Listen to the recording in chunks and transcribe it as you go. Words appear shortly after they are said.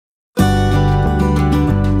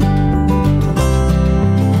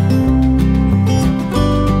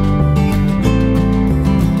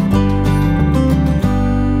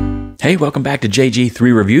Hey, welcome back to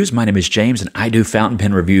JG3 Reviews. My name is James and I do fountain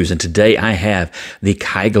pen reviews. And today I have the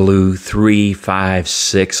Kaigelu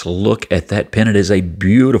 356. Look at that pen. It is a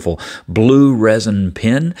beautiful blue resin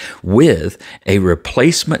pen with a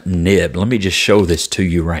replacement nib. Let me just show this to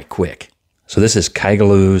you right quick. So this is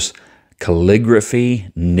Kaigelu's calligraphy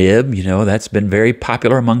nib. You know, that's been very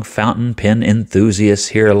popular among fountain pen enthusiasts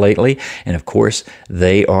here lately. And of course,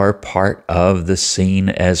 they are part of the scene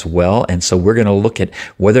as well. And so we're going to look at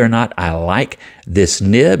whether or not I like this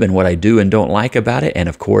nib and what I do and don't like about it. And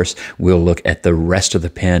of course, we'll look at the rest of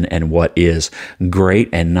the pen and what is great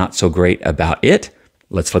and not so great about it.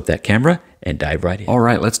 Let's flip that camera and dive right in. All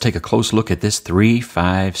right, let's take a close look at this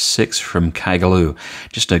 356 from Kaigelu.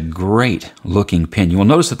 Just a great looking pen. You will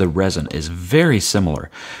notice that the resin is very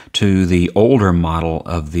similar to the older model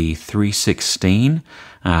of the 316,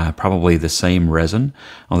 probably the same resin,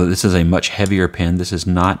 although this is a much heavier pen. This is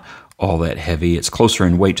not all that heavy. It's closer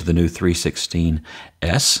in weight to the new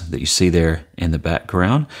 316S that you see there in the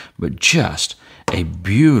background, but just a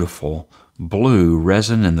beautiful blue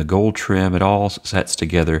resin and the gold trim. It all sets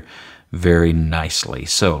together very nicely.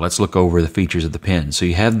 So let's look over the features of the pen. So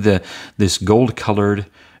you have this gold colored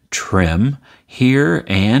trim here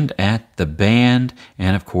and at the band,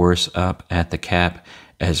 and of course up at the cap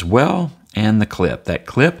as well, and the clip. That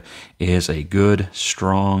clip is a good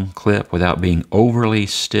strong clip without being overly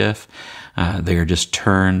stiff. They are just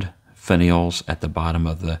turned finials at the bottom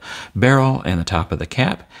of the barrel and the top of the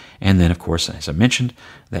cap. And then, of course, as I mentioned,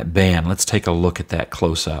 that band. Let's take a look at that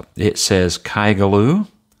close up. It says Kaigelu,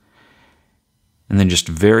 and then just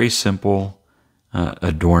very simple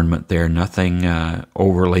adornment there. Nothing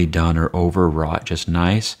overly done or overwrought, just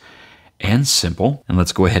nice and simple. And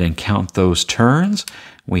let's go ahead and count those turns.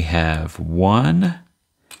 We have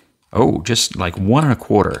just like 1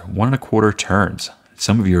 1/4 turns.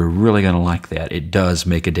 Some of you are really going to like that. It does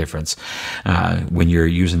make a difference when you're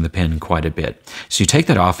using the pen quite a bit. So you take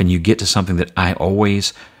that off and you get to something that I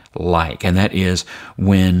always like, and that is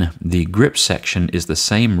when the grip section is the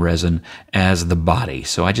same resin as the body.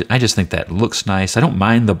 So I just think that looks nice. I don't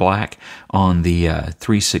mind the black on the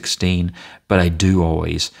 316, but I do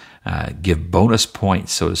always give bonus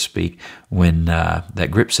points, so to speak, when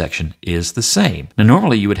that grip section is the same. Now,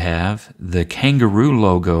 normally you would have the kangaroo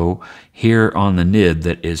logo here on the nib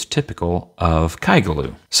that is typical of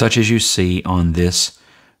Kaigelu, such as you see on this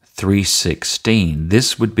 316.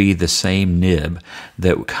 This would be the same nib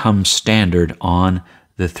that comes standard on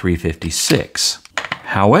the 356.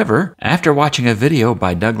 However, after watching a video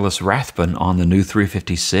by Douglas Rathbun on the new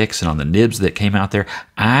 356 and on the nibs that came out there,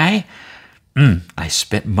 I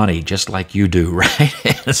spent money just like you do, right?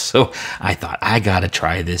 So I thought, I got to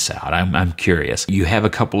try this out. I'm curious. You have a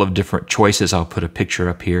couple of different choices. I'll put a picture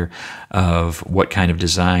up here of what kind of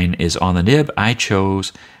design is on the nib. I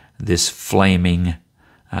chose this flaming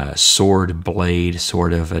sword blade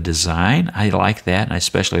sort of a design. I like that, and I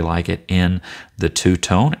especially like it in the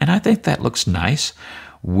two-tone, and I think that looks nice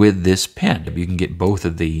with this pen. You can get both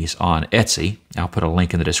of these on Etsy. I'll put a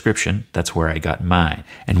link in the description. That's where I got mine.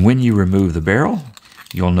 And when you remove the barrel,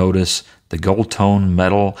 you'll notice the gold tone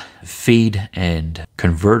metal feed and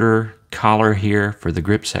converter collar here for the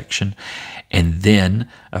grip section. And then,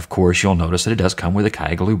 of course, you'll notice that it does come with a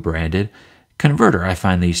Kaigelu branded converter. I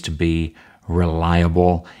find these to be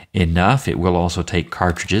reliable enough. It will also take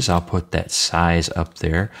cartridges. I'll put that size up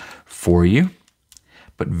there for you.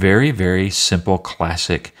 But very, very simple,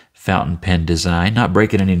 classic fountain pen design. Not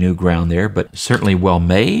breaking any new ground there, but certainly well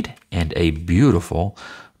made and a beautiful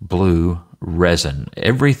blue resin.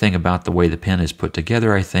 Everything about the way the pen is put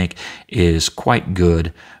together, I think, is quite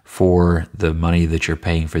good for the money that you're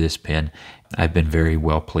paying for this pen. I've been very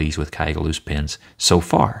well pleased with Kaigelu's pens so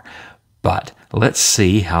far. But let's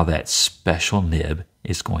see how that special nib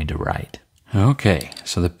is going to write. Okay,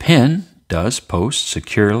 so the pen does post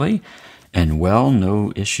securely and well,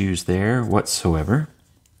 no issues there whatsoever.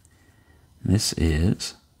 This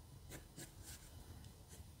is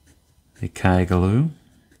the Kaigelu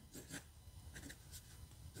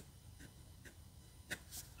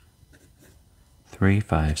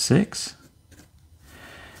 356.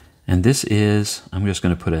 And this is, I'm just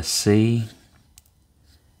going to put a C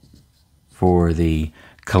for the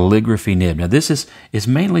calligraphy nib. Now this is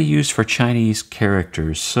mainly used for Chinese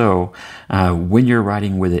characters, so when you're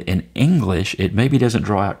writing with it in English, it maybe doesn't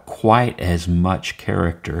draw out quite as much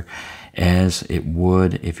character as it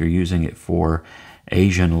would if you're using it for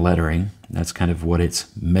Asian lettering. That's kind of what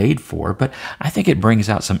it's made for, but I think it brings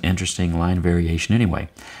out some interesting line variation anyway.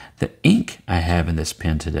 The ink I have in this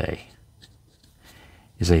pen today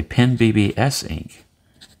is a PenBBS ink.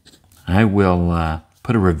 I will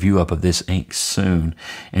put a review up of this ink soon.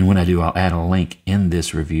 And when I do, I'll add a link in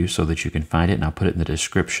this review so that you can find it, and I'll put it in the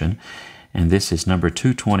description. And this is number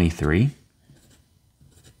 223,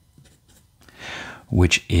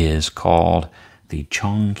 which is called the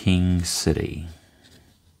Chongqing City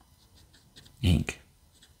ink.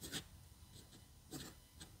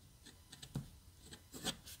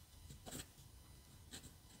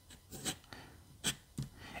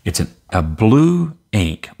 It's a blue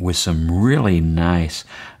ink with some really nice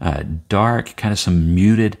dark, kind of some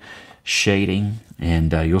muted shading,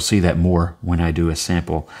 and you'll see that more when I do a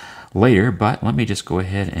sample later, but let me just go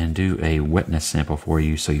ahead and do a wetness sample for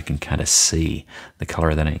you so you can kind of see the color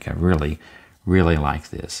of that ink. I really, really like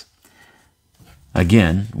this.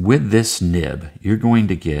 Again, with this nib, you're going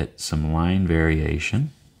to get some line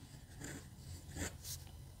variation.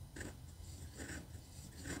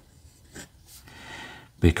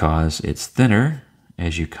 Because it's thinner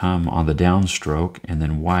as you come on the downstroke and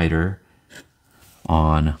then wider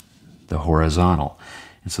on the horizontal.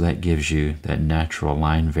 And so that gives you that natural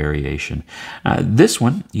line variation. This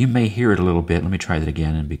one, you may hear it a little bit. Let me try that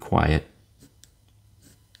again and be quiet.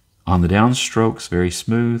 On the downstrokes, very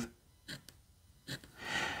smooth.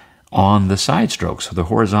 On the side strokes, so the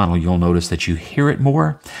horizontal, you'll notice that you hear it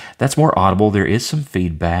more. That's more audible. There is some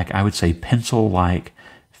feedback. I would say pencil-like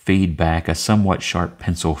feedback, a somewhat sharp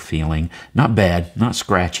pencil feeling. Not bad, not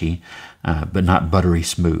scratchy, but not buttery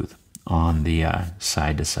smooth on the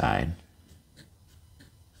side to side.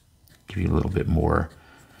 Give you a little bit more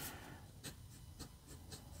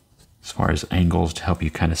as far as angles to help you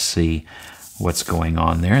kind of see what's going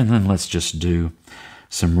on there. And then let's just do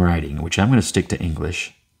some writing, which I'm going to stick to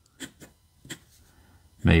English.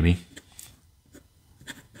 Maybe,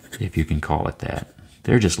 if you can call it that.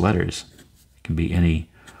 They're just letters. It can be any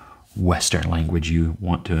Western language you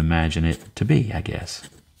want to imagine it to be, I guess.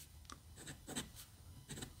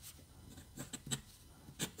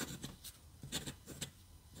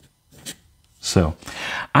 So,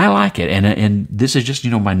 I like it, and this is just,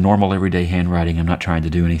 my normal everyday handwriting. I'm not trying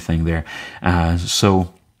to do anything there.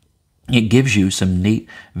 So, it gives you some neat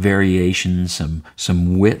variation, some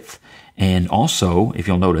width, and also, if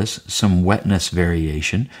you'll notice, some wetness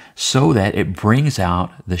variation so that it brings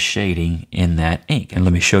out the shading in that ink. And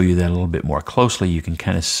let me show you that a little bit more closely. You can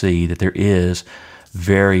kind of see that there is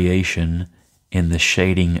variation in the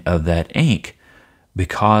shading of that ink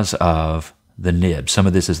because of the nib. Some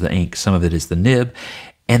of this is the ink, some of it is the nib.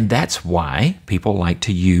 And that's why people like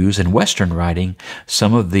to use, in Western writing,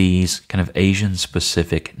 some of these kind of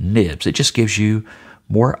Asian-specific nibs. It just gives you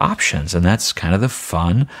more options, and that's kind of the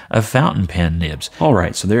fun of fountain pen nibs. All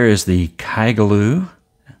right, so there is the Kaigelu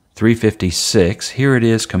 356. Here it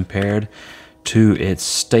is compared to its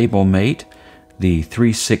stablemate, the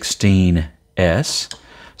 316S.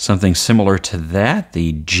 Something similar to that,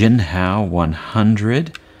 the Jinhao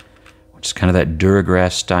 100, which is kind of that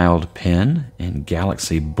Durograph styled pen in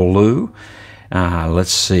Galaxy Blue.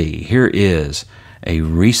 Let's see, here is a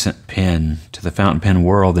recent pen to the fountain pen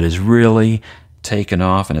world that has really taken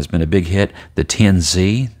off and has been a big hit, the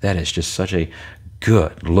 10Z. That is just such a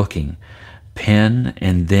good looking pen.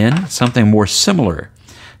 And then something more similar,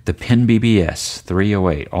 the PenBBS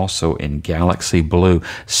 308, also in Galaxy Blue,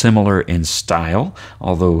 similar in style,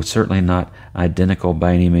 although certainly not identical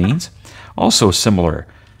by any means. Also similar,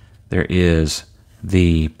 there is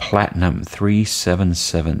the Platinum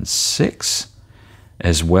 3776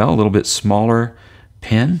 as well, a little bit smaller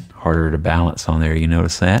pen, harder to balance on there, you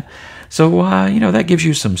notice that. So, that gives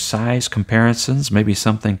you some size comparisons. Maybe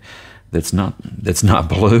something that's not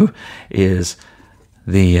blue is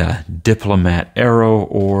the Diplomat Aero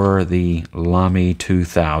or the Lamy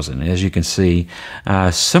 2000. As you can see,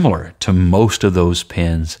 similar to most of those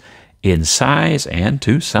pens in size and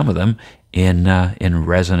to some of them in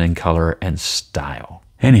resin and color and style.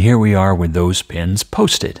 And here we are with those pens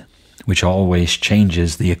posted, which always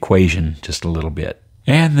changes the equation just a little bit.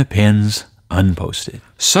 And the pens unposted.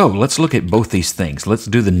 So let's look at both these things. Let's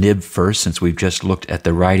do the nib first, since we've just looked at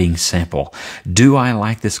the writing sample. Do I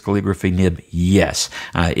like this calligraphy nib? Yes.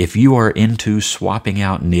 If you are into swapping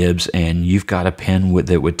out nibs and you've got a pen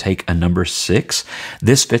that would take a number 6,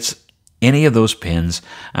 this fits any of those pens,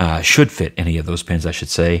 should fit any of those pens, I should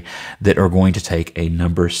say, that are going to take a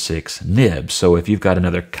number 6 nib. So if you've got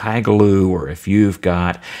another Kaigelu, or if you've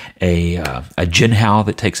got a Jinhao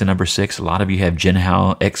that takes a number 6, a lot of you have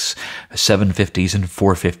Jinhao X750s and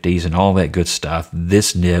 450s and all that good stuff,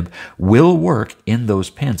 this nib will work in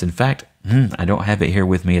those pens. In fact, I don't have it here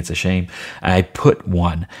with me. It's a shame. I put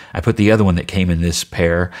the other one that came in this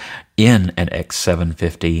pair in an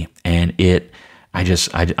X750, and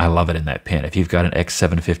I love it in that pen. If you've got an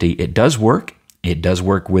X750, it does work It does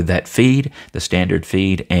work with that feed, the standard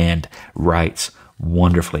feed, and writes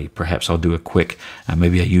wonderfully. Perhaps I'll do a quick,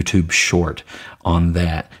 maybe a YouTube short on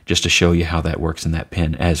that just to show you how that works in that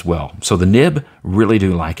pen as well. So the nib, really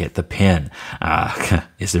do like it. The pen,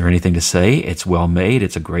 is there anything to say? It's well made,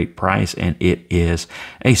 it's a great price, and it is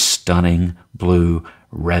a stunning blue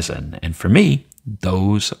resin. And for me,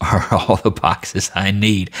 those are all the boxes I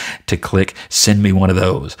need to click send me one of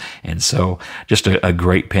those. And so just a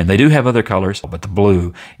great pen. They do have other colors, but the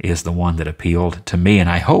blue is the one that appealed to me, and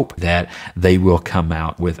I hope that they will come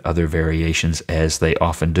out with other variations, as they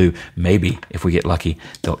often do. Maybe if we get lucky,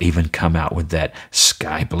 they'll even come out with that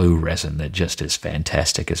sky blue resin that just is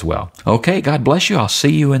fantastic as well. Okay, God bless you. I'll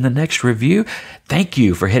see you in the next review. Thank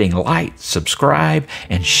you for hitting like, subscribe,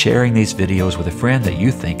 and sharing these videos with a friend that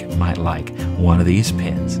you think might like one of these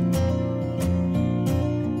pens.